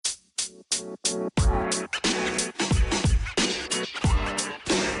New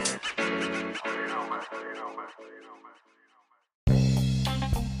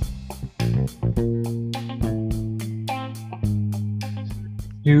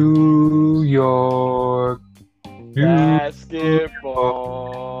York, New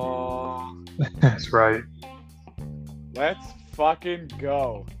Basketball. That's right. Let's fucking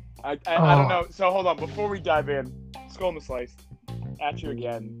go. I don't know. So hold on. Before we dive in, Skull in the Slice at you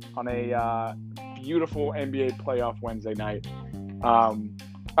again on a beautiful NBA playoff Wednesday night.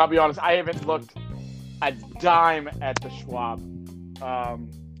 I'll be honest, I haven't looked a dime at the Schwab.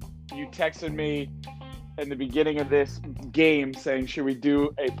 You texted me in the beginning of this game saying, should we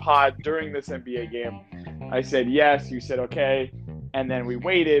do a pod during this NBA game? I said yes. You said okay. And then we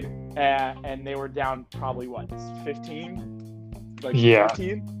waited, and they were down probably, 15? Like Yeah.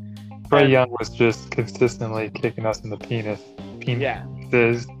 14? Trae Young was just consistently kicking us in the penis. Yeah.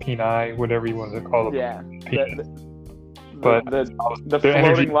 Peni, whatever you want to call them. Yeah. But the their floating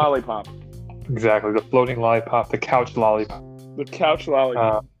energy- lollipop. Exactly. The floating lollipop, the couch lollipop. The couch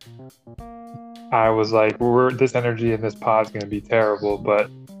lollipop. I was like, this energy in this pod is going to be terrible.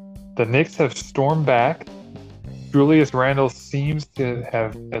 But the Knicks have stormed back. Julius Randle seems to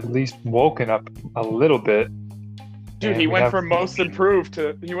have at least woken up a little bit. Dude, he went from most improved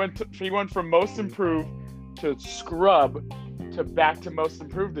to from most improved to scrub to back to most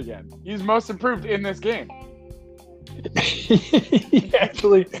improved again. He's most improved in this game. he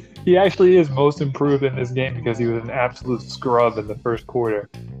actually is most improved in this game because he was an absolute scrub in the first quarter.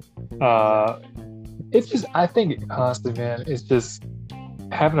 It's just, I think, honestly, man, it's just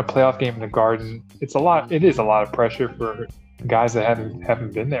having a playoff game in the Garden. It is a lot of pressure for guys that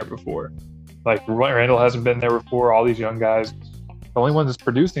haven't been there before. Like Randall hasn't been there before. All these young guys, the only one that's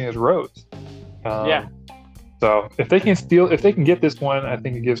producing is Rhodes. Yeah. So if they can get this one, I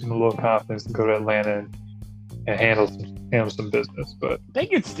think it gives them a little confidence to go to Atlanta and handle some business. But they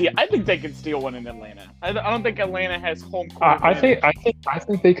can steal. I think they can steal one in Atlanta. I don't think Atlanta has home court. I think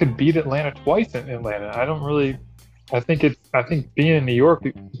they could beat Atlanta twice in Atlanta. I think being in New York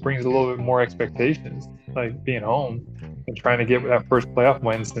brings a little bit more expectations, like being home and trying to get that first playoff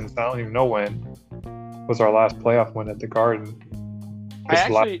win since I don't even know when was our last playoff win at the Garden.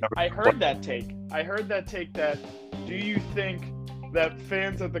 I heard that take. That do you think that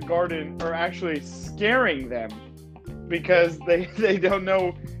fans at the Garden are actually scaring them because they don't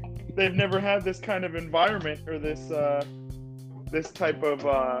know, they've never had this kind of environment or this type of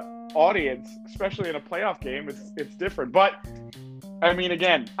audience, especially in a playoff game. It's different. But I mean,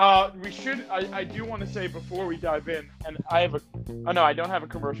 again, we should. I do want to say before we dive in, and I don't have a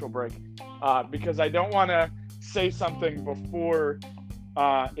commercial break because I don't want to say something before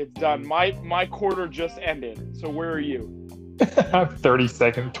it's done. My quarter just ended. So where are you? 30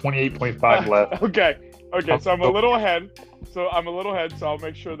 seconds, 28.5 left. Okay. So I'm a little ahead. So I'll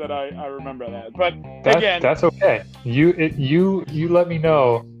make sure that I remember that. But that's okay. You let me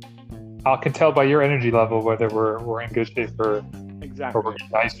know. I can tell by your energy level whether we're in good shape for exactly for a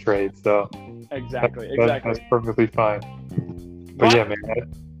nice trade. So exactly. That's perfectly fine. But yeah,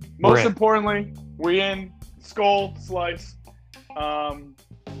 man. Most importantly, we in Skull Slice.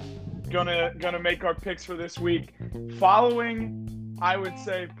 Gonna make our picks for this week. Following, I would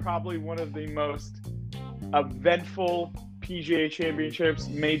say, probably one of the most eventful PGA championships,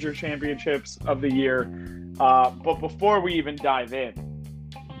 major championships of the year. But before we even dive in,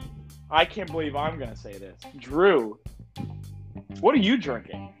 I can't believe I'm gonna say this. Drew, what are you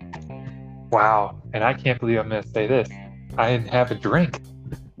drinking? Wow, and I can't believe I'm gonna say this. I didn't have a drink.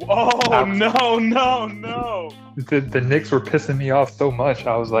 Oh, no. The Knicks were pissing me off so much.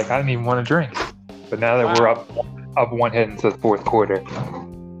 I was like, I didn't even want to drink. But now that we're up one head into the fourth quarter,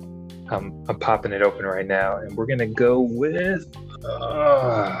 I'm popping it open right now, and we're gonna go with.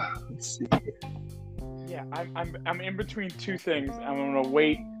 Let's see. Yeah, I'm in between two things. I'm gonna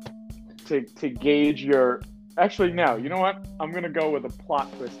wait to gauge your. Actually, no. You know what? I'm gonna go with a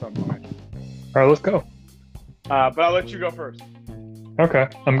plot twist on mine. All right, let's go. But I'll let you go first. Okay,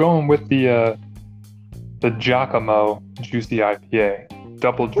 I'm going with the Giacomo Juicy IPA,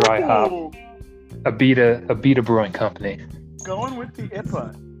 double dry hop, Abita Brewing Company. Going with the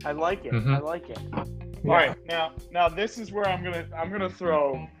IPA, I like it. Mm-hmm. I like it. Yeah. All right, now this is where I'm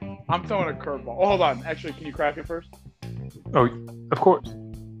throwing a curveball. Oh, hold on. Actually, can you crack it first? Oh, of course.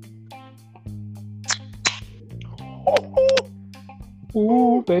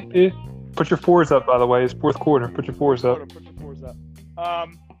 Ooh, baby. Put your fours up, by the way. It's fourth quarter. Put your fours up. Put your fours up.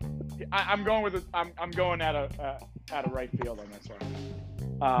 I'm going with it. I'm going out of right field on this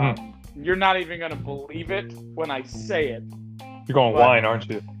one. You're not even gonna believe it when I say it. You're going wine, aren't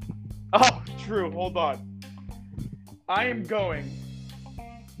you? Oh, true. Hold on. I'm going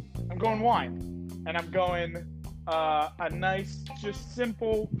wine, and I'm going a nice, just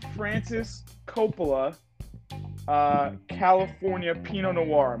simple Francis Coppola, California Pinot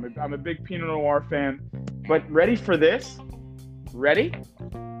Noir. I'm a big Pinot Noir fan. But ready for this? Ready?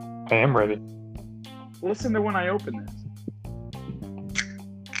 I am ready. Listen to when I open this.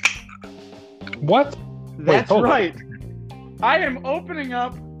 What? That's right. I am opening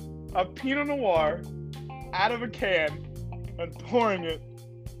up a Pinot Noir out of a can and pouring it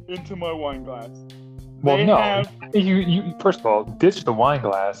into my wine glass. Well, you first of all, ditch the wine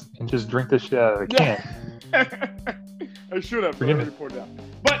glass and just drink this shit out of the can. I should have. I already poured it out.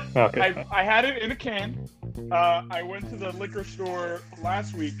 But okay. I had it in a can. I went to the liquor store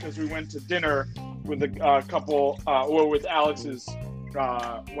last week because we went to dinner with a couple, with Alex's,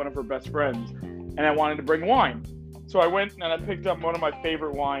 one of her best friends, and I wanted to bring wine. So I went and I picked up one of my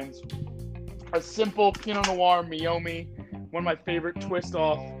favorite wines, a simple Pinot Noir Meiomi, one of my favorite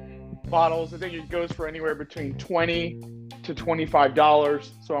twist-off bottles. I think it goes for anywhere between $20 to $25.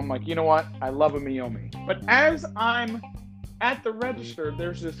 So I'm like, you know what? I love a Meiomi. But as I'm at the register,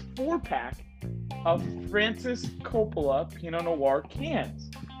 there's this 4-pack of Francis Coppola Pinot Noir cans.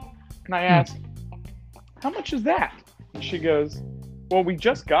 And I asked, how much is that? And she goes, well, we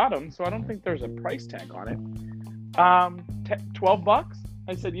just got them, so I don't think there's a price tag on it. $12?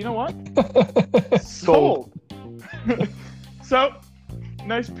 I said, you know what? Sold. So,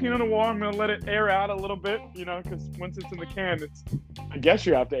 nice Pinot Noir. I'm going to let it air out a little bit, because once it's in the can, I guess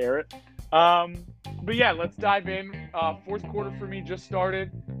you have to air it. But yeah, let's dive in. Fourth quarter for me just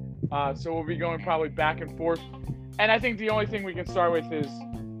started. So we'll be going probably back and forth. And I think the only thing we can start with is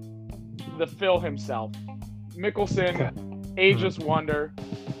the Phil himself. Mickelson, ageless wonder.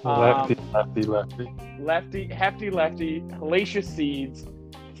 Lefty. Hefty lefty. Hellacious seeds.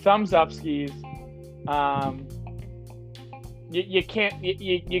 Thumbs up skis. You can't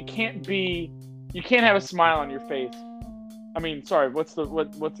have a smile on your face. I mean, sorry, what's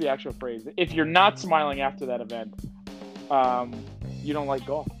the actual phrase? If you're not smiling after that event, you don't like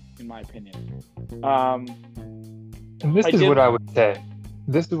golf, in my opinion. And this is what I would say.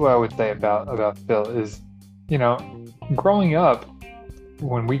 This is what I would say about Phil is, growing up,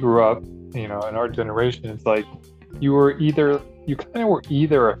 when we grew up, in our generation, it's like you kind of were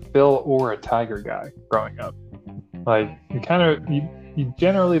either a Phil or a Tiger guy growing up. Like you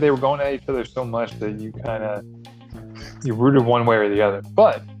generally, they were going at each other so much that you rooted one way or the other.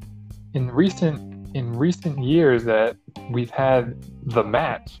 But in recent years that we've had the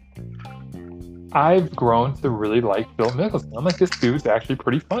match, I've grown to really like Phil Mickelson. I'm like, this dude's actually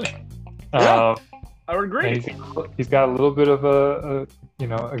pretty funny. Yeah, I would agree. He's got a little bit of a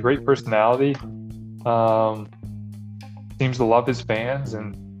great personality. Seems to love his fans,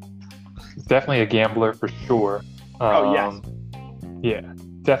 and he's definitely a gambler for sure. Yes. Yeah,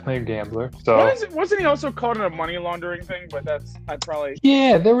 definitely a gambler. So wasn't he also caught in a money laundering thing? But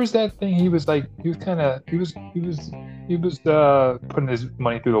yeah, there was that thing. He was putting his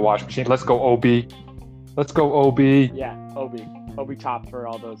money through the washing machine. Let's go OB. Yeah, OB top for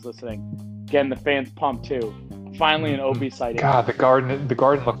all those listening. Getting the fans pumped too. Finally, an OB sighting. God, the garden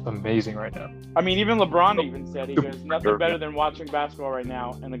looks amazing right now. I mean, even LeBron even said, he goes, nothing better than watching basketball right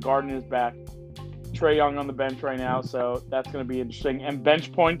now, and the garden is back. Trae Young on the bench right now, so that's going to be interesting. And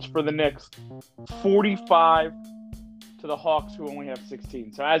bench points for the Knicks, 45 to the Hawks, who only have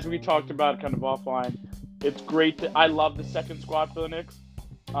 16. So as we talked about kind of offline, it's great. I love the second squad for the Knicks.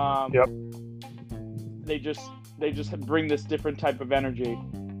 Yep. They just bring this different type of energy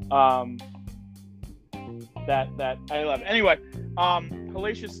that I love. Anyway,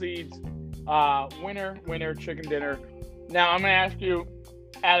 Hellacious Seeds, winner, chicken dinner. Now I'm going to ask you,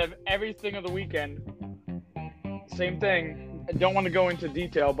 out of everything of the weekend, same thing. I don't want to go into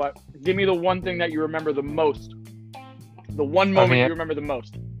detail, but give me the one thing that you remember the most. The one moment you remember the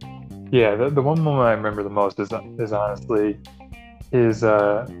most. Yeah, the one moment I remember the most is honestly his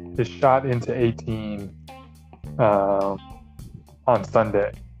shot into 18 on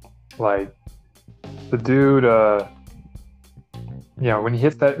Sunday. Like, the dude, when he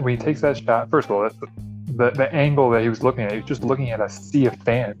takes that shot, first of all, that's the angle that he was looking at. He was just looking at a sea of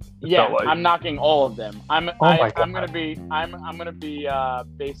fans. Yeah, like. I'm knocking all of them. I'm gonna be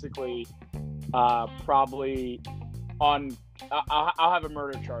basically probably on. I'll have a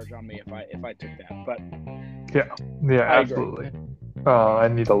murder charge on me if I took that. But yeah, absolutely. I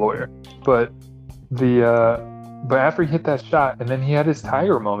need a lawyer. But but after he hit that shot, and then he had his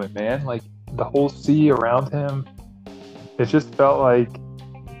Tiger moment, man. Like, the whole sea around him, it just felt like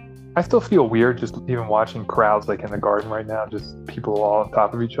I still feel weird just even watching crowds like in the Garden right now, just people all on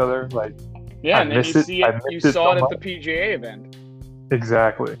top of each other. Like, Yeah, I and then miss it. I you miss it saw so it at much. the PGA event.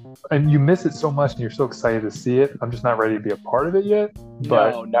 Exactly. And you miss it so much, and you're so excited to see it. I'm just not ready to be a part of it yet.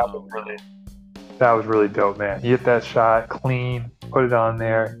 But No. that was really dope, man. He hit that shot clean, put it on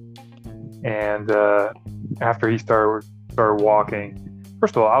there, and after he started walking.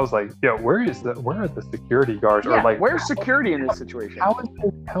 First of all, I was like, "Yo, where are the security guards?" Yeah, Or like, where's security in this situation?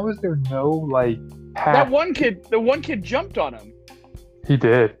 How is there no like path? The one kid jumped on him. He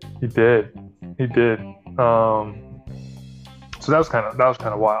did. So that was kind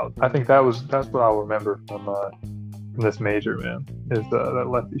of wild. I think that's what I'll remember from this major, man. Is that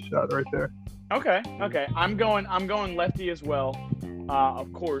lefty shot right there. Okay. I'm going lefty as well,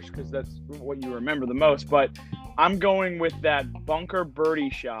 of course, because that's what you remember the most. But I'm going with that bunker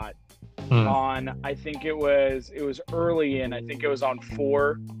birdie shot on. I think it was early in. I think it was on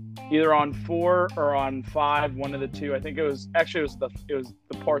 4, either on 4 or on 5, one of the two. I think it was the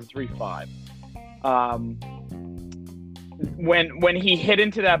par 3-5. When he hit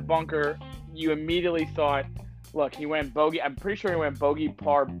into that bunker, you immediately thought, look, he went bogey. I'm pretty sure he went bogey,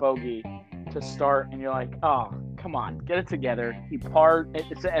 par, bogey to start, and you're like, oh, come on, get it together. He parred,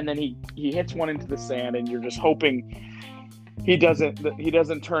 and then he hits one into the sand, and you're just hoping he doesn't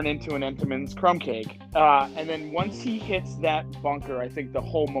turn into an Entenmann's crumb cake. And then once he hits that bunker, I think the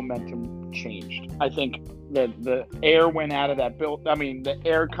whole momentum changed. I think the air went out of that build. I mean, the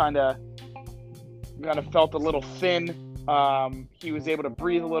air kind of felt a little thin. He was able to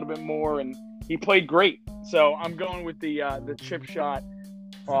breathe a little bit more, and he played great. So I'm going with the chip shot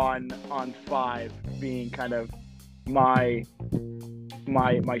on 5 being kind of my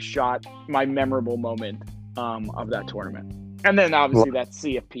shot, my memorable moment of that tournament. And then obviously that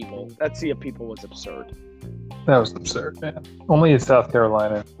sea of people was absurd. That was absurd, man. Only in South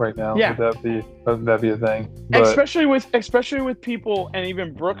Carolina right now would that be a thing. But... especially with people, and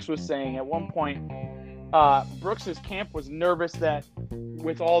even Brooks was saying at one point, Brooks's camp was nervous that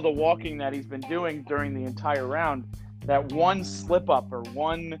with all the walking that he's been doing during the entire round, that one slip up or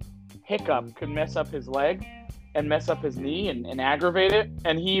one hiccup could mess up his leg and mess up his knee and aggravate it.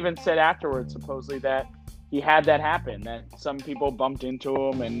 And he even said afterwards, supposedly, that he had that happen, that some people bumped into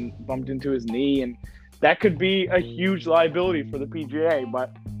him and bumped into his knee, and that could be a huge liability for the PGA.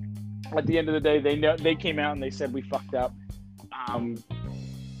 But at the end of the day, they came out and they said, we fucked up. And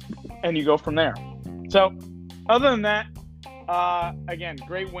you go from there. So other than that, again,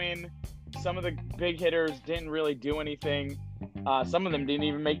 great win. Some of the big hitters didn't really do anything. Some of them didn't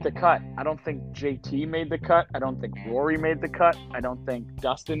even make the cut. I don't think JT made the cut. I don't think Rory made the cut. I don't think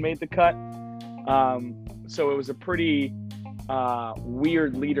Dustin made the cut. So it was a pretty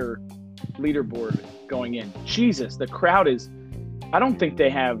weird leaderboard going in. Jesus, the crowd is... I don't think they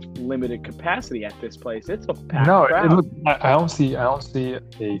have limited capacity at this place. It's a packed crowd. I don't see a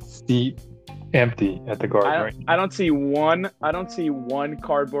seat empty at the Garden. I don't see one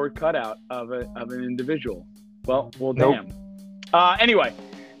cardboard cutout of an individual. Well, damn. Anyway,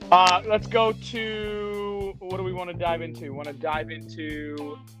 let's go to what do we want to dive into?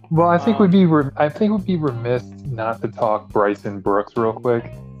 Well, I think we'd be remiss not to talk Bryson Brooks real quick.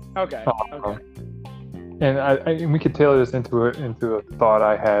 Okay. And we could tailor this into a thought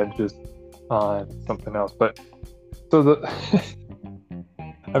I had just on something else. But so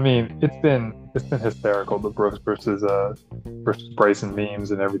I mean, it's been hysterical, the Brooks versus Bryson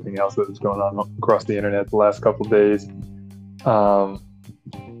memes and everything else that was going on across the internet the last couple of days. So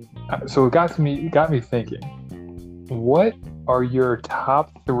it got me thinking, what are your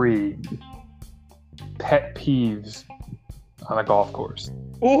top 3 pet peeves on a golf course?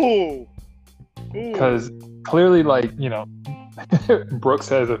 Ooh. Because clearly, like, you know, Brooks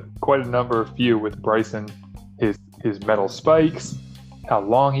has quite a number of few with Bryson, his metal spikes, how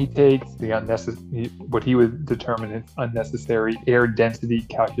long he takes, what he would determine as unnecessary air density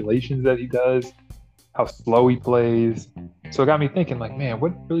calculations that he does, how slow he plays. So it got me thinking, like, man,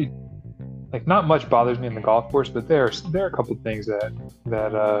 what really, like, not much bothers me in the golf course, but there are a couple of things that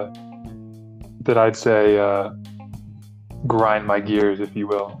I'd say grind my gears, if you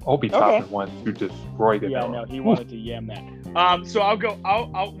will. Opie Toppin wants to destroy it. Yeah, no, he wanted to yam that. So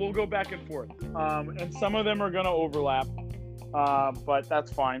we'll go back and forth. And some of them are gonna overlap. But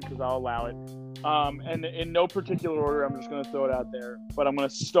that's fine because I'll allow it. And in no particular order, I'm just going to throw it out there. But I'm going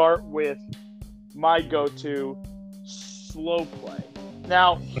to start with my go-to, slow play.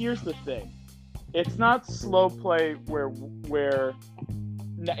 Now, here's the thing. It's not slow play where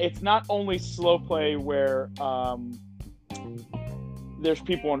it's not only slow play where there's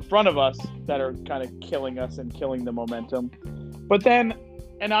people in front of us that are kind of killing us and killing the momentum. But then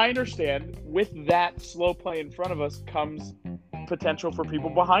And I understand with that slow play in front of us comes potential for people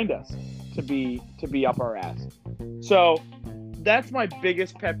behind us to be up our ass. So that's my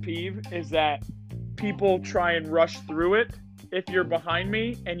biggest pet peeve, is that people try and rush through it. If you're behind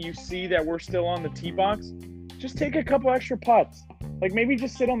me and you see that we're still on the tee box, just take a couple extra putts. Like maybe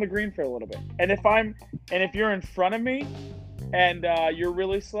just sit on the green for a little bit. And if you're in front of me and you're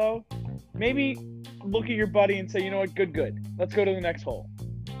really slow, maybe look at your buddy and say, you know what, good. Let's go to the next hole.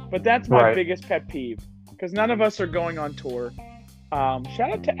 But that's my biggest pet peeve, because none of us are going on tour. Shout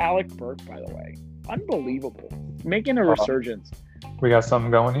out to Alec Burke, by the way. Unbelievable. Making a resurgence. We got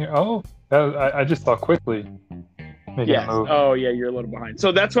something going here. Oh, I just thought quickly. Making a move. Oh, yeah, you're a little behind.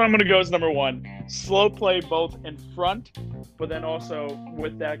 So that's what I'm going to go as number one. Slow play both in front, but then also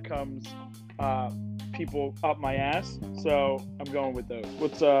with that comes people up my ass. So I'm going with those.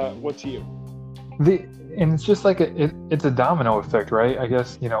 What's you? And it's just like it's a domino effect, right? I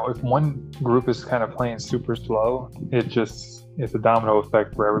guess, if one group is kind of playing super slow, it's a domino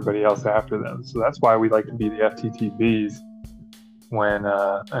effect for everybody else after them. So that's why we like to be the FTTBs when,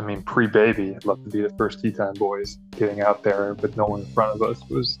 pre-baby, I'd love to be the first tee time boys getting out there, but no one in front of us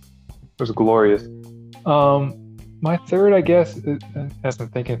was glorious. My third, I guess, as I'm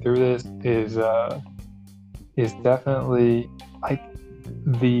thinking through this, is definitely like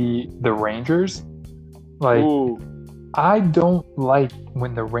the Rangers. Like, ooh. I don't like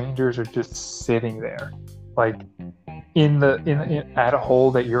when the Rangers are just sitting there, like in at a hole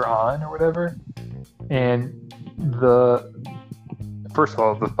that you're on or whatever. And first of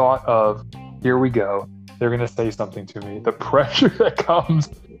all, the thought of, here we go, they're going to say something to me. The pressure that comes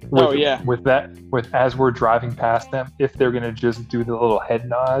with as we're driving past them, if they're going to just do the little head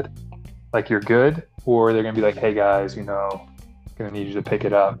nod, like you're good, or they're going to be like, hey guys, going to need you to pick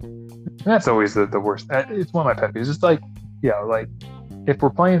it up. And that's always the worst. It's one of my pet peeves. It's like, like if we're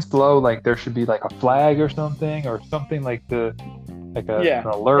playing slow, like there should be like a flag or something like an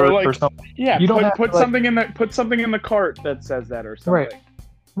alert or something. Yeah, you don't put something in the cart that says that or something.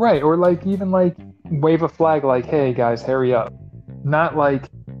 Right. Or like even like wave a flag like, hey guys, hurry up. Not like,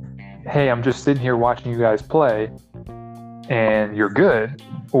 hey, I'm just sitting here watching you guys play and you're good.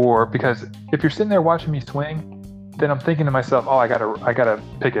 Or because if you're sitting there watching me swing, then I'm thinking to myself, oh, I gotta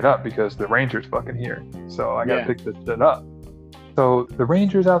pick it up because the Rangers fucking here. So I gotta pick this shit up. So the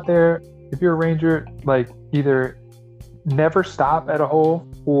Rangers out there, if you're a Ranger, like either never stop at a hole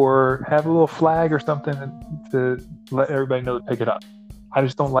or have a little flag or something to let everybody know to pick it up. I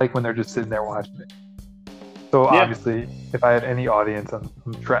just don't like when they're just sitting there watching it. So obviously, if I had any audience, I'm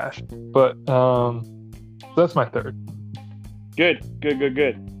trash. But so that's my third. Good.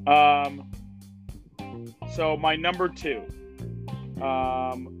 So my number two,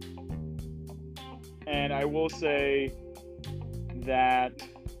 and I will say that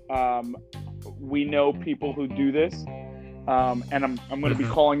we know people who do this, and I'm going to be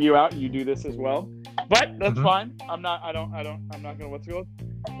calling you out. You do this as well, but that's fine. I'm not going to what's it called.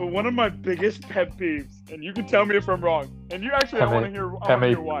 But one of my biggest pet peeves, and you can tell me if I'm wrong, and you actually, I want to hear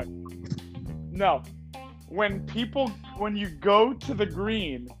why. No, when you go to the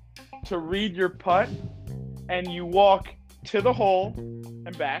green to read your putt, and you walk to the hole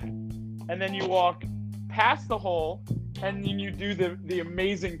and back, and then you walk past the hole, and then you do the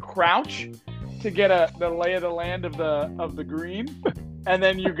amazing crouch to get the lay of the land of the green, and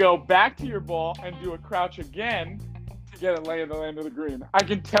then you go back to your ball and do a crouch again to get a lay of the land of the green. I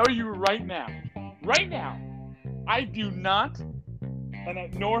can tell you right now, I do not,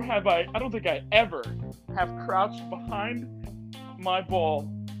 and nor have I don't think I ever have crouched behind my ball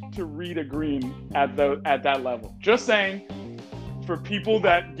to read a green at that level. Just saying, for people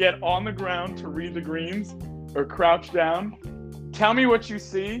that get on the ground to read the greens or crouch down, tell me what you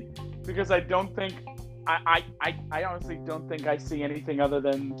see, because I honestly don't think I see anything other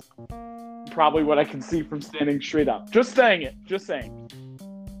than probably what I can see from standing straight up. Just saying.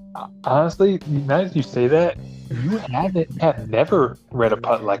 Honestly, now that you say that, you have never read a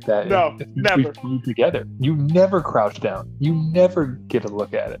putt like that. No, never. Together, you never crouch down. You never get a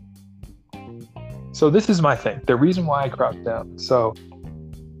look at it. So this is my thing. The reason why I crouch down. So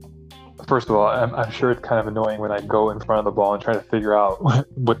first of all, I'm sure it's kind of annoying when I go in front of the ball and try to figure out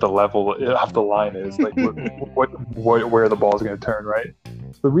what the level of the line is, like where the ball is going to turn, right?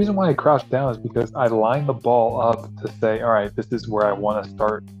 The reason why I crouch down is because I line the ball up to say, all right, this is where I want to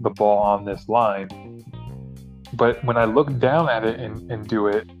start the ball on this line. But when I look down at it and do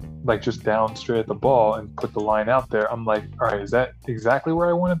it, like just down straight at the ball and put the line out there, I'm like, all right, is that exactly where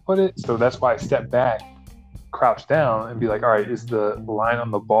I want to put it? So that's why I step back, crouch down, and be like, all right, is the line on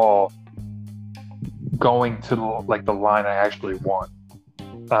the ball going to the line I actually want?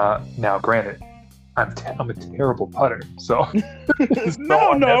 Now, granted, I'm a terrible putter, so, No,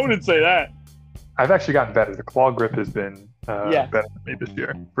 I wouldn't say that. I've actually gotten better. The claw grip has been Yeah. better than me this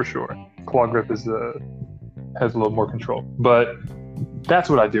year, for sure. Claw grip has a little more control, but that's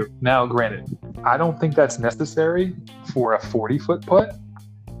what I do. Now, granted, I don't think that's necessary for a 40-foot putt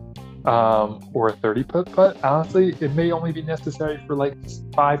or a 30-foot putt. Honestly, it may only be necessary for like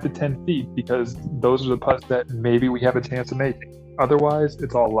 5 to 10 feet because those are the putts that maybe we have a chance of making. Otherwise,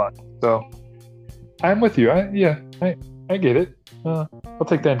 it's all luck. So I'm with you. I get it. I'll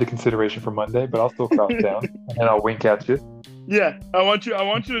take that into consideration for Monday, but I'll still crouch down and I'll wink at you. Yeah, I want you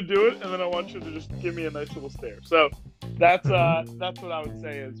to do it, and then I want you to just give me a nice little stare. So that's what I would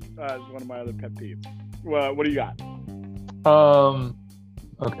say is one of my other pet peeves. What do you got?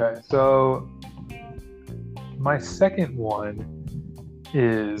 Okay, so my second one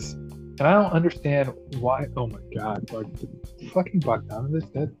is, and I don't understand why. Oh my God, like fucking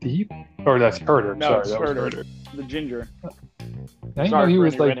Bogdanovich that deep? Or that's Herder. No, sorry, it's that Herder. was Herder. The ginger. I didn't know he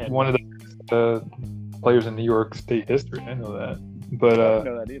was like one of the players in New York State history. I know that, but I don't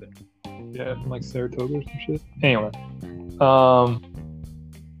know that either. Yeah, from like Saratoga or some shit. Anyway,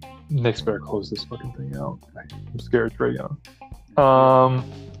 Knicks better close this fucking thing out. I'm scared, Trae Young.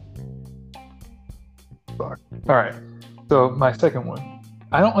 Fuck. All right. So my second one,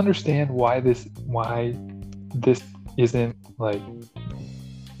 I don't understand why this isn't like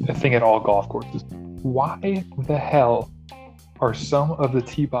a thing at all golf courses. Why the hell are some of the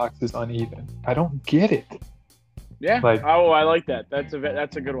tee boxes uneven? I don't get it. Yeah. Like, I like that. That's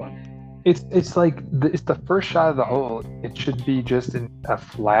a good one. It's like it's the first shot of the hole. It should be just in a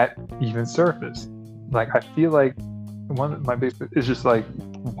flat, even surface. Like I feel like one of my biggest is just like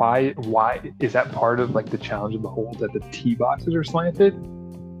why is that part of like the challenge of the hole that the tee boxes are slanted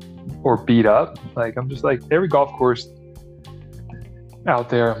or beat up? Like I'm just like every golf course out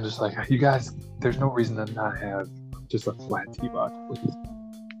there. I'm just like you guys. There's no reason to not have just a flat tee box, please.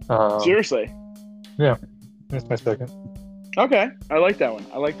 Seriously. Yeah, that's my second. Okay, I like that one.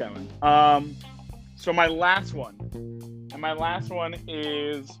 So my last one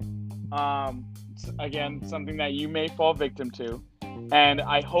is, again, something that you may fall victim to, and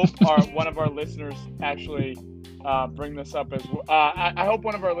I hope one of our listeners actually bring this up as well. I hope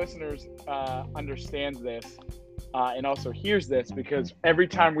one of our listeners understands this and also hears this, because every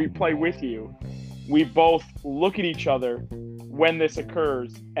time we play with you, we both look at each other when this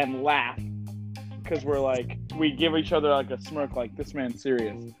occurs and laugh. Because we're like, we give each other like a smirk, like this man's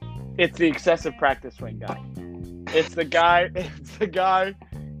serious. It's the excessive practice swing guy. It's the guy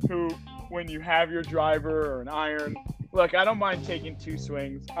who, when you have your driver or an iron, look, I don't mind taking 2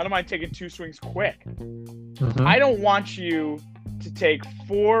 swings. I don't mind taking 2 swings quick. Mm-hmm. I don't want you to take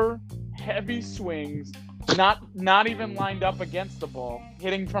 4 heavy swings, not even lined up against the ball,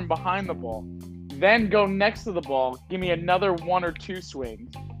 hitting from behind the ball, then go next to the ball, give me another 1 or 2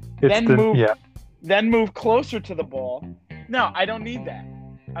 swings, then move closer to the ball. No, I don't need that.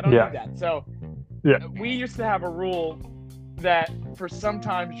 I don't need that. So we used to have a rule that for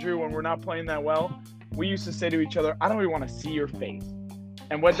sometimes, Drew, when we're not playing that well, we used to say to each other, I don't even want to see your face.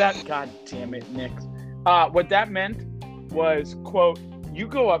 And what that, God damn it, Knicks. What that meant was, quote, you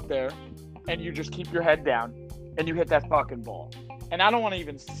go up there and you just keep your head down and you hit that fucking ball. And I don't want to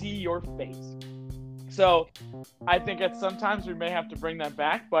even see your face. So I think at sometimes we may have to bring that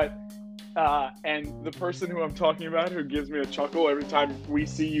back, but and the person who I'm talking about who gives me a chuckle every time we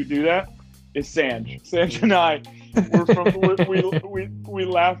see you do that is Sanj. Sanj and I, we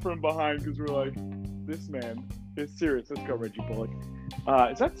laugh from behind because we're like, this man is serious. Let's go, Reggie Bullock.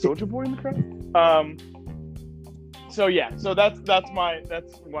 Is that Soulja Boy in the crowd? So yeah, so that's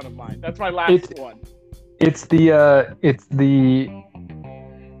one of mine. That's my last one. It's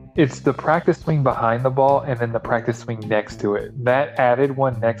the practice swing behind the ball and then the practice swing next to it. That added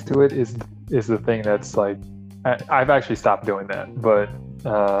one next to it is the thing that's like, I've actually stopped doing that. But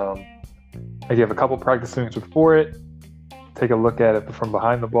I give a couple practice swings before it, take a look at it from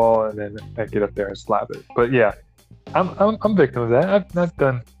behind the ball, and then I get up there and slap it. But yeah, I'm victim of that. I've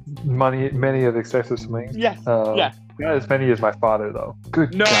done many of the excessive swings. Yeah. Not as many as my father, though.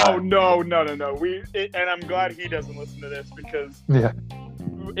 Good No. God. No. And I'm glad he doesn't listen to this, because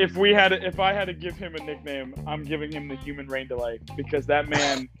if I had to give him a nickname, I'm giving him the human rain delay, because that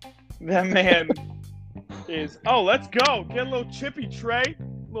man is. Oh, let's go. Get a little chippy, Trey.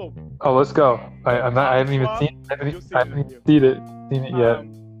 Oh, let's go. I haven't even seen it yet.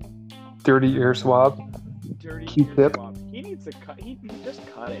 Dirty ear swab. Dirty ear swab. He needs to cut. He just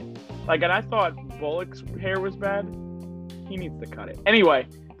cut it. Like, and I thought Bullock's hair was bad. He needs to cut it. Anyway,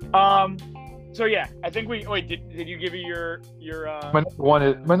 So yeah, I think we. Wait, did you give me your?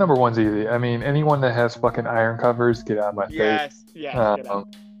 My number one's easy. I mean, anyone that has fucking iron covers, get out of my face. Yes, get Um,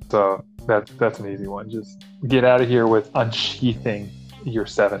 out. so that's an easy one. Just get out of here with unsheathing your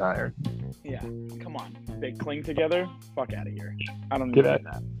 7-iron. Yeah, come on. They cling together. Fuck out of here. I don't Get need out.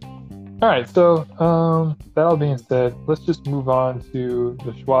 that. All right. So that all being said, let's just move on to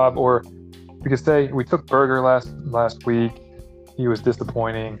the Schwab, or we could say we took Burger last week. He was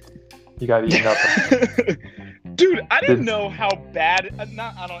disappointing. He got eaten up. Dude, I didn't know how bad.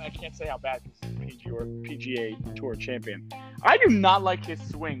 I can't say how bad this is PGA Tour champion. I do not like his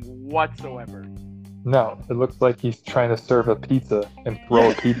swing whatsoever. No, it looks like he's trying to serve a pizza and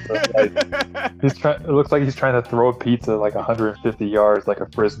throw a pizza. It looks like he's trying to throw a pizza like 150 yards, like a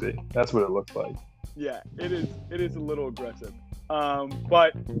frisbee. That's what it looks like. Yeah, it is. It is a little aggressive.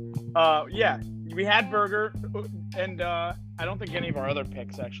 But yeah, we had Burger, and I don't think any of our other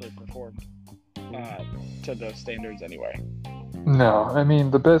picks actually performed to those standards anyway. No, I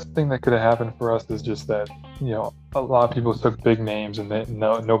mean the best thing that could have happened for us is just that a lot of people took big names and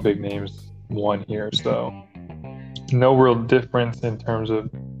no big names won here, so no real difference in terms of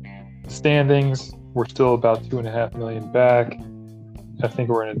standings. We're still about 2.5 million back. I think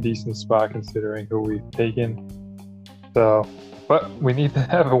we're in a decent spot considering who we've taken. So, but we need to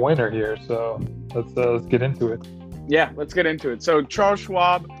have a winner here. So let's get into it. Yeah, let's get into it. So Charles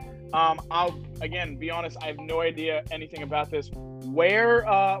Schwab. I'll again be honest. I have no idea anything about this.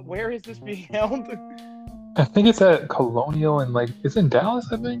 Where is this being held? I think it's at Colonial and it's in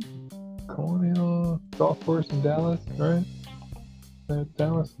Dallas. I think Colonial Golf Course in Dallas, right?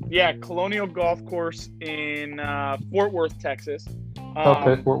 Dallas. Yeah, Colonial Golf Course in Fort Worth, Texas.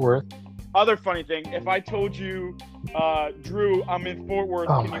 Okay, Fort Worth. Other funny thing, if I told you, Drew, I'm in Fort Worth,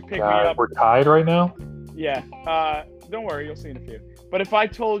 can you pick me up? We're tied right now? Yeah. Don't worry, you'll see in a few. But if I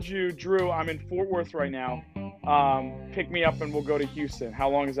told you, Drew, I'm in Fort Worth right now, pick me up and we'll go to Houston. How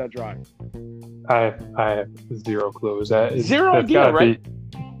long is that drive? I have zero clue. Zero idea, right?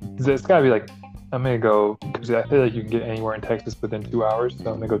 It's got to be I'm going to go, because I feel like you can get anywhere in Texas within 2 hours,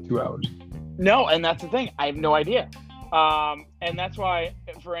 so I'm going to go 2 hours. No, and that's the thing. I have no idea. And that's why,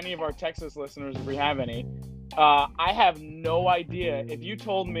 for any of our Texas listeners, if we have any, I have no idea. If you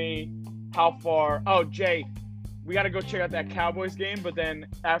told me how far... Oh, Jay, we got to go check out that Cowboys game, but then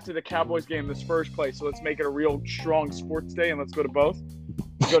after the Cowboys game, the Spurs play, so let's make it a real strong sports day, and let's go to both.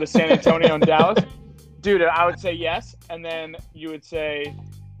 Let's go to San Antonio and Dallas. Dude, I would say yes, and then you would say...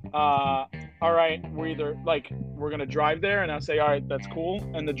 all right, we're going to drive there, and I'll say, all right, that's cool,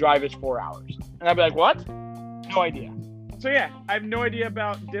 and the drive is 4 hours. And I'll be like, what? No idea. So yeah, I have no idea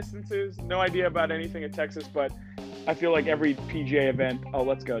about distances, no idea about anything in Texas, but I feel like every PGA event,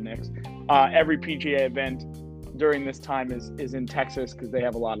 let's go Knicks, every PGA event during this time is in Texas because they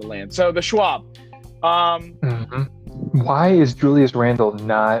have a lot of land. So the Schwab. Why is Julius Randle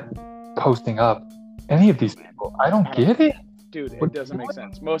not posting up any of these people? I don't get it. Dude, it doesn't make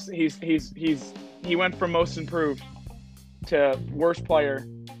sense. He went from most improved to worst player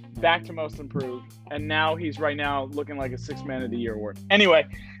back to most improved, and now he's right now looking like a 6th man of the year award. Anyway,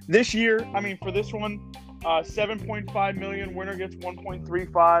 this year, for this one, 7.5 million, winner gets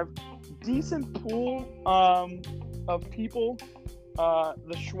 1.35. Decent pool of people.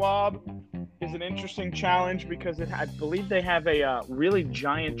 The Schwab is an interesting challenge because I believe they have a really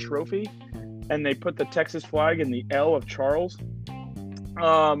giant trophy, and they put the Texas flag in the L of Charles.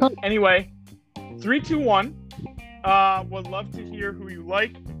 Anyway, 3, 2, 1. Would love to hear who you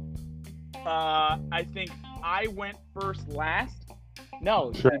like. I think I went first last.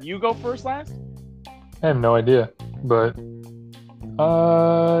 No, sure. Did you go first last? I have no idea, but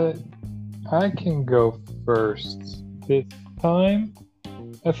I can go first this time,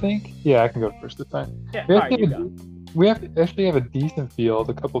 I think. Yeah, I can go first this time. Yeah, we have to actually have a decent field.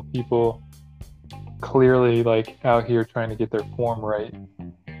 A couple people clearly out here trying to get their form right.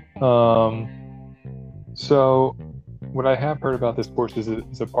 So what I have heard about this course is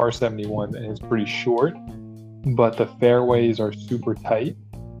it's a par 71 and it's pretty short, but the fairways are super tight.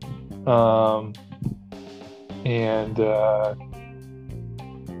 And a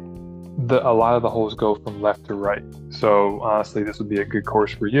lot of the holes go from left to right. So honestly, this would be a good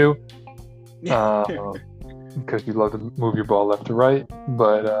course for you. Because you love to move your ball left to right.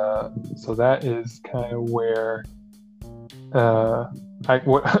 But so that is kind of where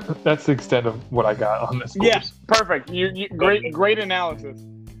that's the extent of what I got on this course. Yeah, perfect. You great analysis.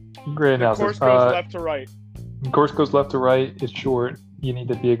 Great analysis. The course goes left to right. Course goes left to right. It's short. You need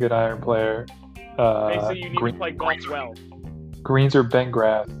to be a good iron player. They say you need to play golf well. Greens are bent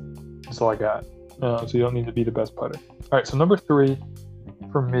grass. That's all I got. So you don't need to be the best putter. All right, so number 3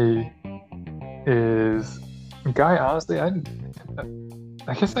 for me is a guy. Honestly, I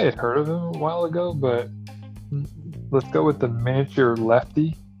guess I had heard of him a while ago, but let's go with the miniature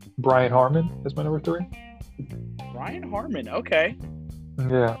lefty, Brian Harmon as my number three. Ryan Harmon. Okay.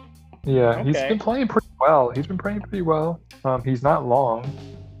 Yeah, yeah, he's been Okay. playing pretty well. He's been playing pretty well. He's not long.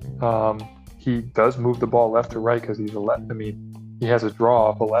 He does move the ball left to right because he's a left. I mean, he has a draw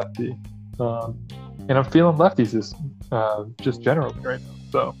off a lefty. And I'm feeling lefties just generally right now.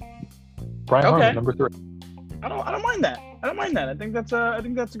 So Brian Okay. Harmon, number three. I don't mind that. I don't mind that. I think that's a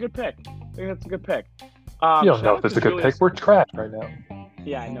good pick. I think that's a good pick. You don't shout know out if it's to a good Julius. pick. We're trash right now.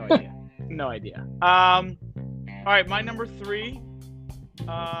 Yeah, no idea. No idea. All right, my number three.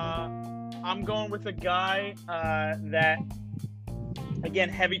 I'm going with a guy that, again,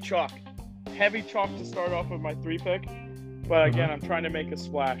 heavy chalk to start off with my three pick. But again, I'm trying to make a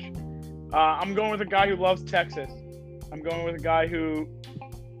splash. I'm going with a guy who loves Texas. I'm going with a guy who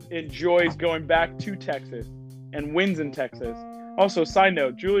enjoys going back to Texas and wins in Texas. Also, side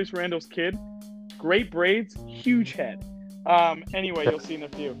note, Julius Randle's kid, great braids, huge head. Anyway, you'll see in a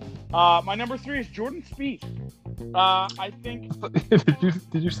few. My number three is Jordan Spieth. I think.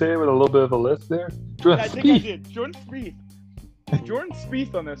 Did you say it with a little bit of a list there? I think I did. Jordan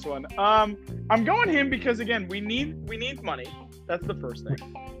Spieth on this one. I'm going him because again, we need money. That's the first thing.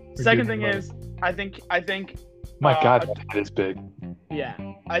 Second thing is, I think. My God, that head is big. Yeah,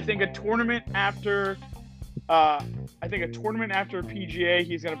 I think a tournament after. I think a tournament after PGA,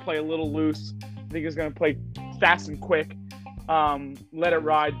 he's going to play a little loose. I think he's going to play fast and quick. Let it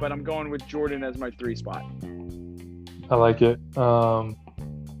ride, but I'm going with Jordan as my three spot. I like it. I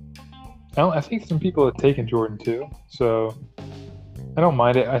think some people have taken Jordan too, so I don't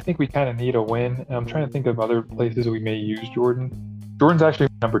mind it. I think we kind of need a win. I'm trying to think of other places we may use Jordan. Jordan's actually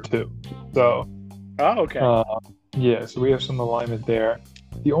number two, so. Oh, okay. Yeah, so we have some alignment there.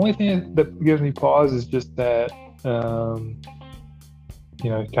 The only thing that gives me pause is just that, kind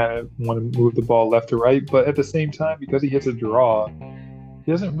of want to move the ball left to right, but at the same time, because he hits a draw,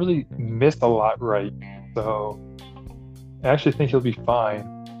 he doesn't really miss a lot right. So I actually think he'll be fine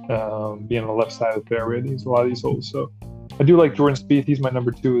being on the left side of the fairway. A lot of these holes. So I do like Jordan Spieth. He's my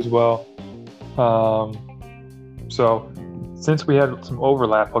number two as well. So since we had some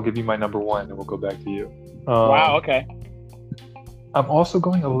overlap, I'll give you my number one, and we'll go back to you. Wow. Okay. I'm also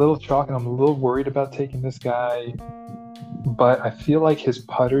going a little chalk, and I'm a little worried about taking this guy, but I feel like his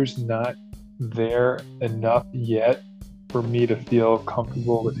putter's not there enough yet for me to feel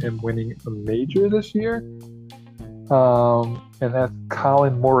comfortable with him winning a major this year. And that's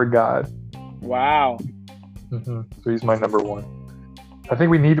Colin Morigod. Wow. So he's my number one. I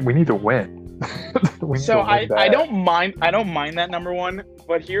think we need to win. I don't mind that number one,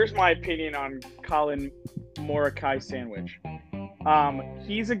 but here's my opinion on Colin Morikawa sandwich.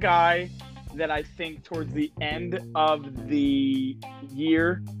 He's a guy that I think towards the end of the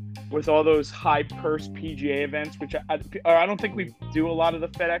year, with all those high purse PGA events, which I don't think we do a lot of the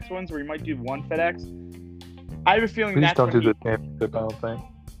FedEx ones, or we might do one FedEx. I have a feeling we just don't do the championship, I don't think.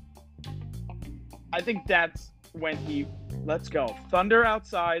 I think that's when let's go Thunder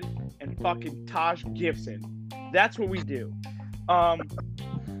outside and fucking Taj Gibson. That's what we do. That's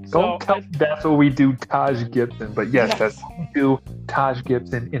what we do, Taj Gibson. But yes, that's what we do, Taj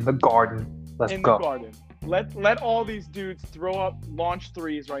Gibson in the garden. Let's go. The garden. Let all these dudes throw up launch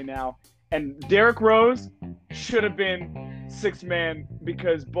threes right now. And Derrick Rose should have been sixth man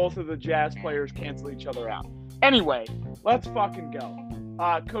because both of the Jazz players cancel each other out. Anyway, let's fucking go.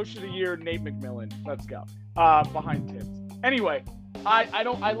 Coach of the year, Nate McMillan. Let's go. Behind Tibbs. Anyway, I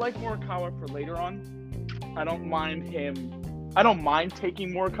like Morikawa for later on. I don't mind him. I don't mind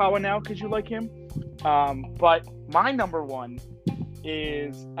taking Morikawa now because you like him. But my number one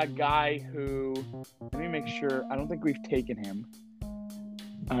is a guy who, let me make sure, I don't think we've taken him.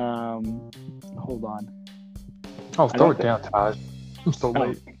 Hold on. Oh, throw it down, Taj. I'm so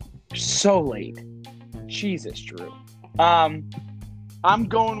late. So late. Jesus, Drew. I'm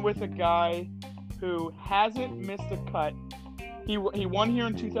going with a guy who hasn't missed a cut. He won here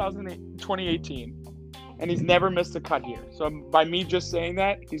in 2018. And he's never missed a cut here. So by me just saying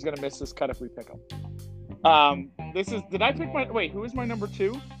that, he's going to miss this cut if we pick him. Did I pick who was my number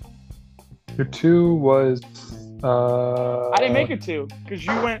two? Your two was... I didn't make it two, because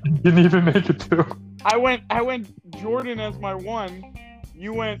you went... You didn't even make it two. I went Jordan as my one.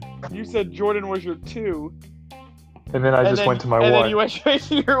 You said Jordan was your two. And then I just went to my one. And then you went straight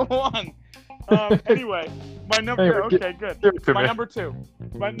to your one. Anyway, my number. Okay, good. My number two.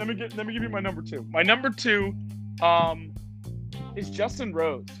 Let me give you my number two. My number two, is Justin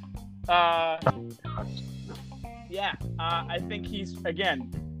Rose. Yeah. I think he's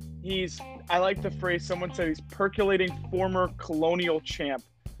again I like the phrase, someone said he's percolating former colonial champ,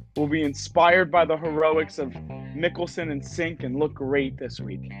 will be inspired by the heroics of Mickelson and Sink and look great this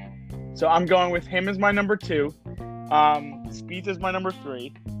week. So I'm going with him as my number 2. Spieth is my number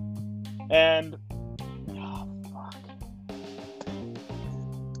 3. And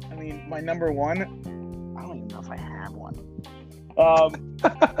I mean, my number 1, I don't even know if I have one.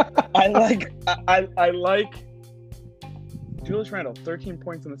 I like Julius Randle, 13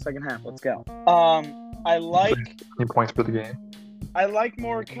 points in the second half. Let's go. I like 13 points for the game. I like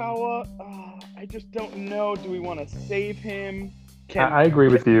Morikawa. I just don't know. Do we want to save him? I agree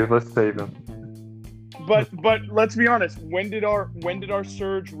with you. Let's save him. But let's be honest. When did our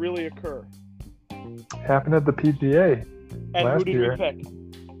surge really occur? Happened at the PGA And last who did year. we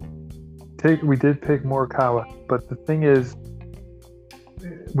pick? We did pick Morikawa, but the thing is,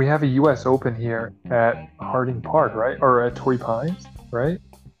 we have a U.S. Open here at Harding Park, right? Or at Torrey Pines, right?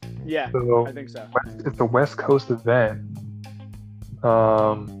 Yeah, So I think so. it's a West Coast event.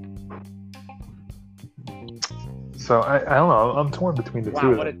 So I don't know. I'm torn between the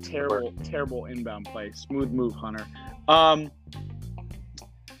two. Wow, what a terrible inbound play. Smooth move, Hunter.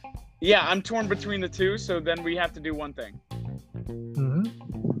 Yeah, I'm torn between the two, so then we have to do one thing.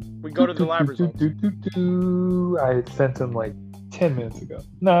 Mm-hmm. We go to the lab results. I had sent him like 10 minutes ago.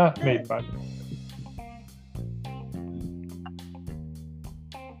 Nah, maybe 5 minutes.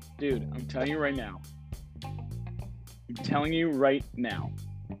 Dude, I'm telling you right now.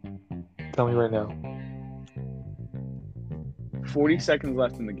 40 seconds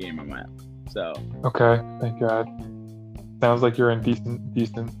left in the game I'm at. So. Okay, thank God. Sounds like you're in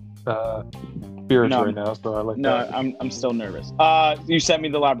decent spirits right now, so I like that. No, I'm still nervous. You sent me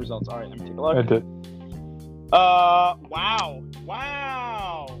the lab results. All right, let me take a look. I did. Wow.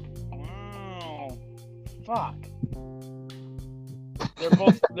 Fuck.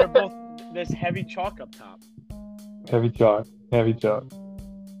 They're both there's heavy chalk up top. Heavy chalk.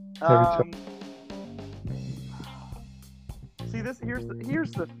 See, here's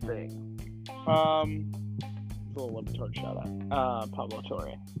the thing. A little Libertard shout out. Pablo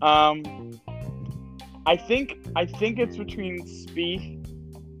Torre. I think it's between Spieth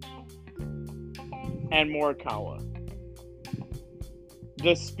and Morikawa.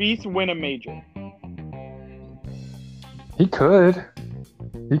 Does Spieth win a major? He could.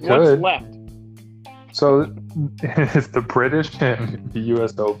 What's left? So it's the British and the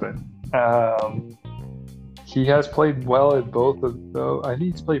U.S. Open. He has played well at both of those. I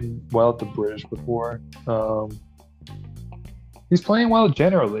think he's played well at the British before. He's playing well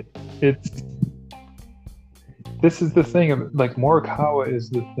generally. This is the thing of like Morikawa is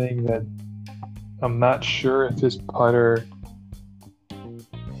the thing that I'm not sure if his putter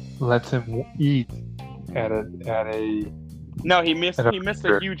lets him eat at a. No, he missed a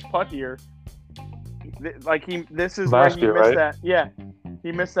huge putt here. This is last where he year, missed right? that. Yeah,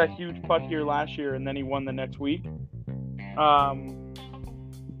 he missed that huge putt here last year, and then he won the next week. I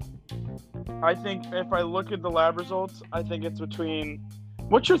think if I look at the lab results, I think it's between.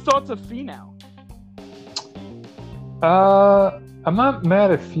 What's your thoughts of Finau? I'm not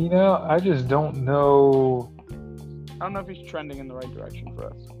mad at Finau. I just don't know. I don't know if he's trending in the right direction for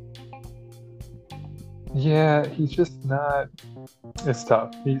us. Yeah, he's just not. It's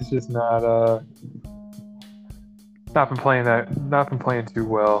tough. He's just not been playing too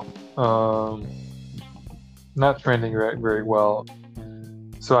well. Not trending very well.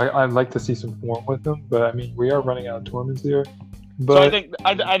 So I'd like to see some form with him, but I mean we are running out of tournaments here. But so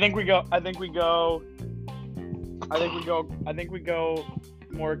I think we go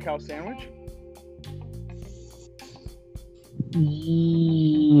Morikawa sandwich.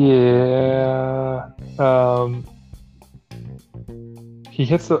 Yeah. He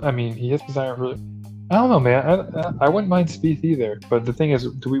hits the iron really. I don't know, man. I wouldn't mind Spieth either. But the thing is,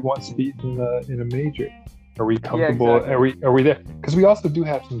 do we want Spieth in a major? Are we comfortable? Yeah, exactly. Are we there? Because we also do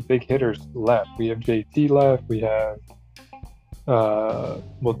have some big hitters left. We have JT left. We have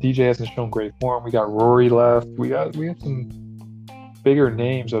DJ hasn't shown great form. We got Rory left. We have some bigger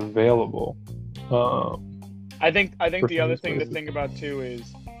names available. I think the other thing to think about too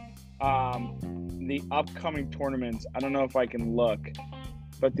is the upcoming tournaments. I don't know if I can look,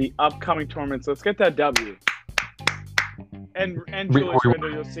 but the upcoming tournaments. Let's get that W. And Julius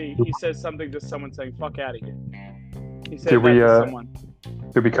Randle, you'll see he says something to someone saying "fuck out of here." He said that to someone.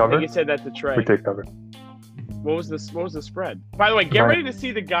 Did we cover? I think he said that to Trey. We did cover. What was the spread? By the way, get ready to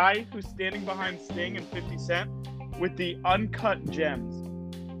see the guy who's standing behind Sting and 50 Cent with the uncut gems.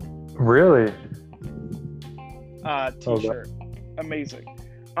 Really? T-shirt. Amazing.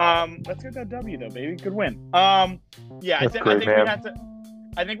 Let's get that W though, baby. Good win. Yeah, I think we have to.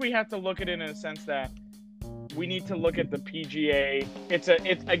 I think we have to look at it in a sense that we need to look at the PGA. It's a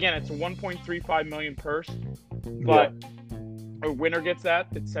 1.35 million purse, but a winner gets that.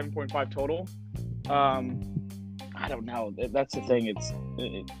 It's 7.5 total. I don't know. That's the thing.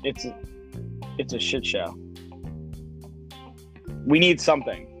 It's a shit show. We need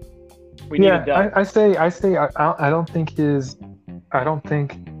something. We need a dub. I don't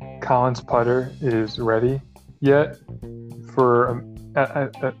think Colin's putter is ready yet. I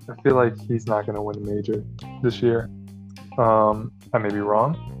feel like he's not going to win a major this year. I may be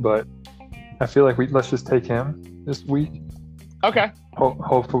wrong, but I feel like let's just take him this week. Okay.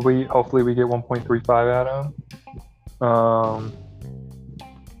 Hopefully we get 1.35 out of him.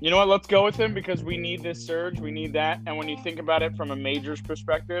 You know what? Let's go with him because we need this surge. We need that. And when you think about it from a majors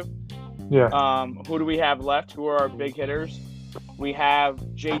perspective, who do we have left? Who are our big hitters? We have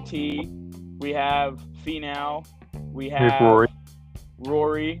JT. We have Finau. We have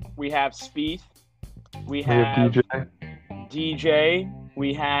Rory. We have Spieth. We have DJ.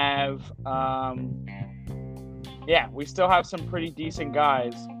 We have we still have some pretty decent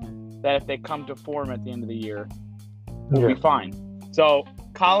guys that if they come to form at the end of the year, we'll be fine. So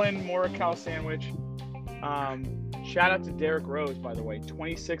Colin Morikawa sandwich. Shout out to Derrick Rose, by the way.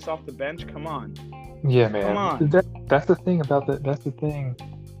 26 off the bench. Come on. Yeah, man. Come on. That's the thing about the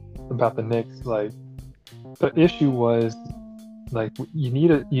Knicks. Like, the issue was, like, in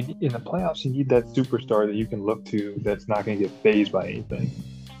the playoffs, you need that superstar that you can look to that's not going to get fazed by anything.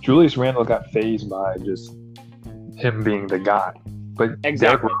 Julius Randle got fazed by just him being the guy. But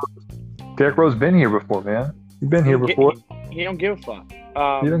exactly. Derrick Rose been here before, man. He's been here before. He don't give a fuck.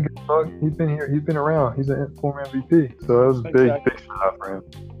 He don't give a fuck. He's been here. He's been around. He's a former MVP. So that was a big shot for him.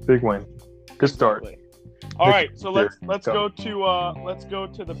 Big win. Good start. All right, so let's go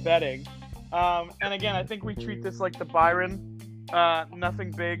to the betting. And again, I think we treat this like the Byron.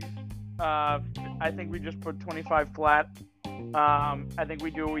 Nothing big. I think we just put 25 flat. I think we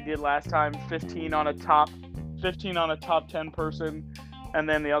do what we did last time. 15 on a top 10 person, and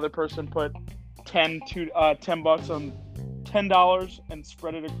then the other person put $10 on $10 and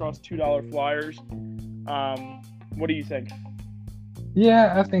spread it across $2 flyers. What do you think?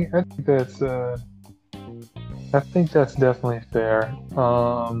 Yeah, I think that's definitely fair.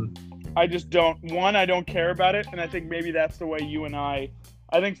 I just I don't care about it, and I think maybe that's the way you and I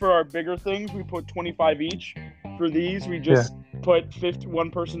think for our bigger things, we put 25 each. For these, we just put 50, one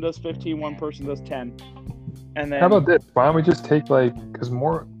person does 15, one person does 10. And then how about this? Why don't we just take because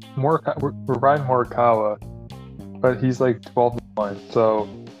we're riding Morikawa, but he's like 12-1. So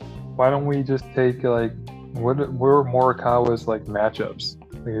why don't we just take what are Morikawa's matchups?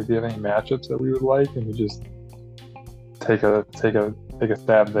 Like, do you have any matchups that we would like, and we just take a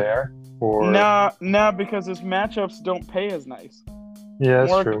stab there? Or no, because his matchups don't pay as nice. Yeah,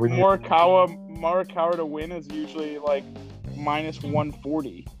 that's true. Morikawa to win is usually minus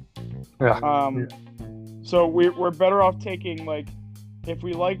 140. Yeah. So we're better off taking if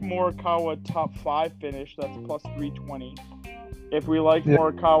we like Morikawa top 5 finish, that's plus 320. If we like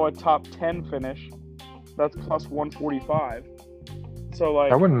Morikawa top 10 finish, that's plus 145. So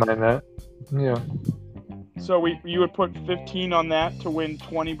I wouldn't mind that. Yeah. So you would put 15 on that to win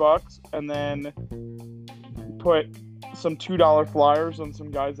 $20, and then put some $2 flyers on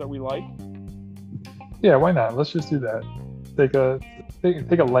some guys that we like. Yeah, why not? Let's just do that. Take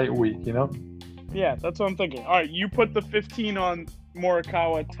a light week, Yeah, that's what I'm thinking. All right, you put the 15 on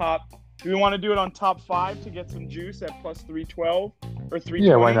Morikawa top. Do we want to do it on top 5 to get some juice at plus 312 or 320?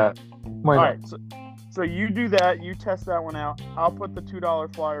 Yeah, why not? All right, so you do that. You test that one out. I'll put the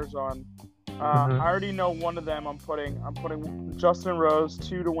 $2 flyers on. I already know one of them. I'm putting Justin Rose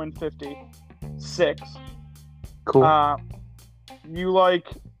 2 to win 50, 6. Cool. I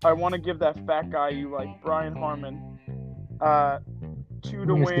want to give that fat guy you like, Brian Harmon, 2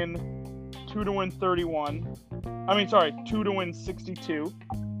 to win 31. I mean, sorry, 2 to win 62.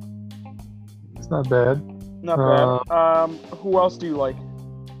 It's not bad. Not bad. Who else do you like?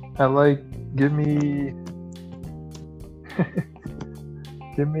 Give me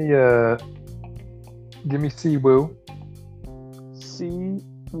Siwoo.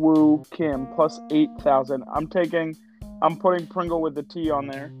 Siwoo Kim plus 8,000. I'm putting Pringle with the T on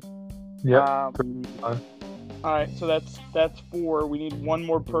there. Yep. All right, so that's 4. We need one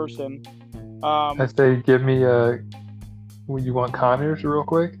more person. I say give me you want Connors real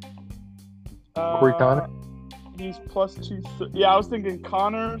quick? Corey Connors? He's plus 2. Yeah, I was thinking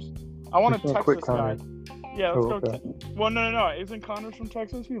Connors. I want a Texas guy. Yeah, let's go. Okay. Well, no. Isn't Connors from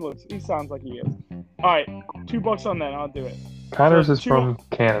Texas? He sounds like he is. All right, $2 on that. I'll do it. Connors is from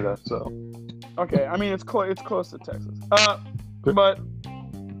Canada, so. Okay, I mean it's close to Texas. But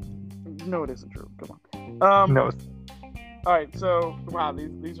No, it isn't true. Come on. No. All right, so wow,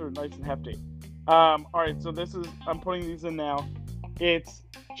 these are nice and hefty. All right, so I'm putting these in now. It's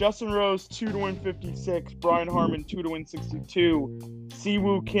Justin Rose 2 to win 56, Brian Harmon 2 to win 62,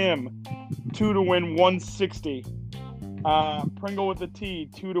 Siwoo Kim 2 to win 160, Pringle with a T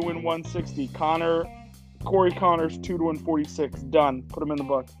 2 to win 160, Corey Connors 2 to win 46. Done. Put them in the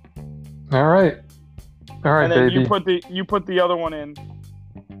book. All right, and then baby. You put the other one in.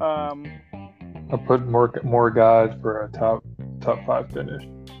 I'll put more guys for a top 5 finish.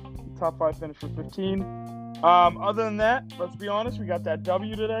 Top 5 finish for 15. Other than that, let's be honest, we got that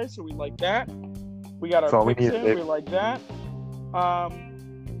W today, so we like that. We got our picks in, we like that.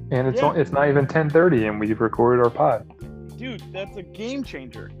 And it's not even 10:30, and we've recorded our pod. Dude, that's a game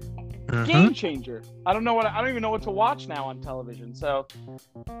changer. Mm-hmm. Game changer. I don't even know what to watch now on television. So,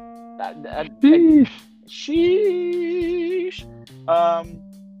 sheesh.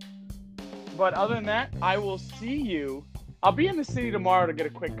 But other than that, I will see you. I'll be in the city tomorrow to get a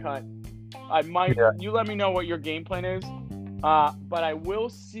quick cut. I might. Yeah. You let me know what your game plan is. But I will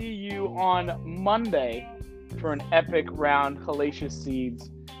see you on Monday for an epic round Hellacious Seeds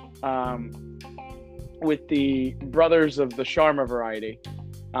with the brothers of the Sharma variety.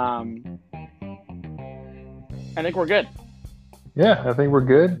 I think we're good. Yeah, I think we're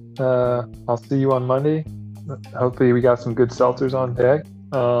good. I'll see you on Monday. Hopefully, we got some good seltzers on deck.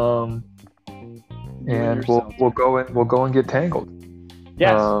 And we'll go and get tangled.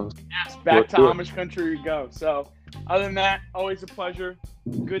 Yes, back to Amish country we go. So, other than that, always a pleasure.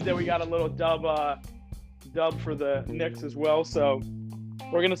 Good that we got a little dub for the Knicks as well. So,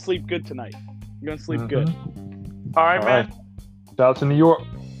 we're gonna sleep good tonight. We're gonna sleep good. All right, man. Right. Shout out to New York.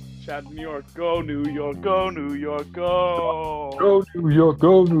 Shout out to New York. Go New York. Go New York. Go. Go New York.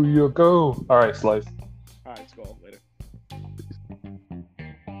 Go New York. Go. All right, Slice. All right, let's go later.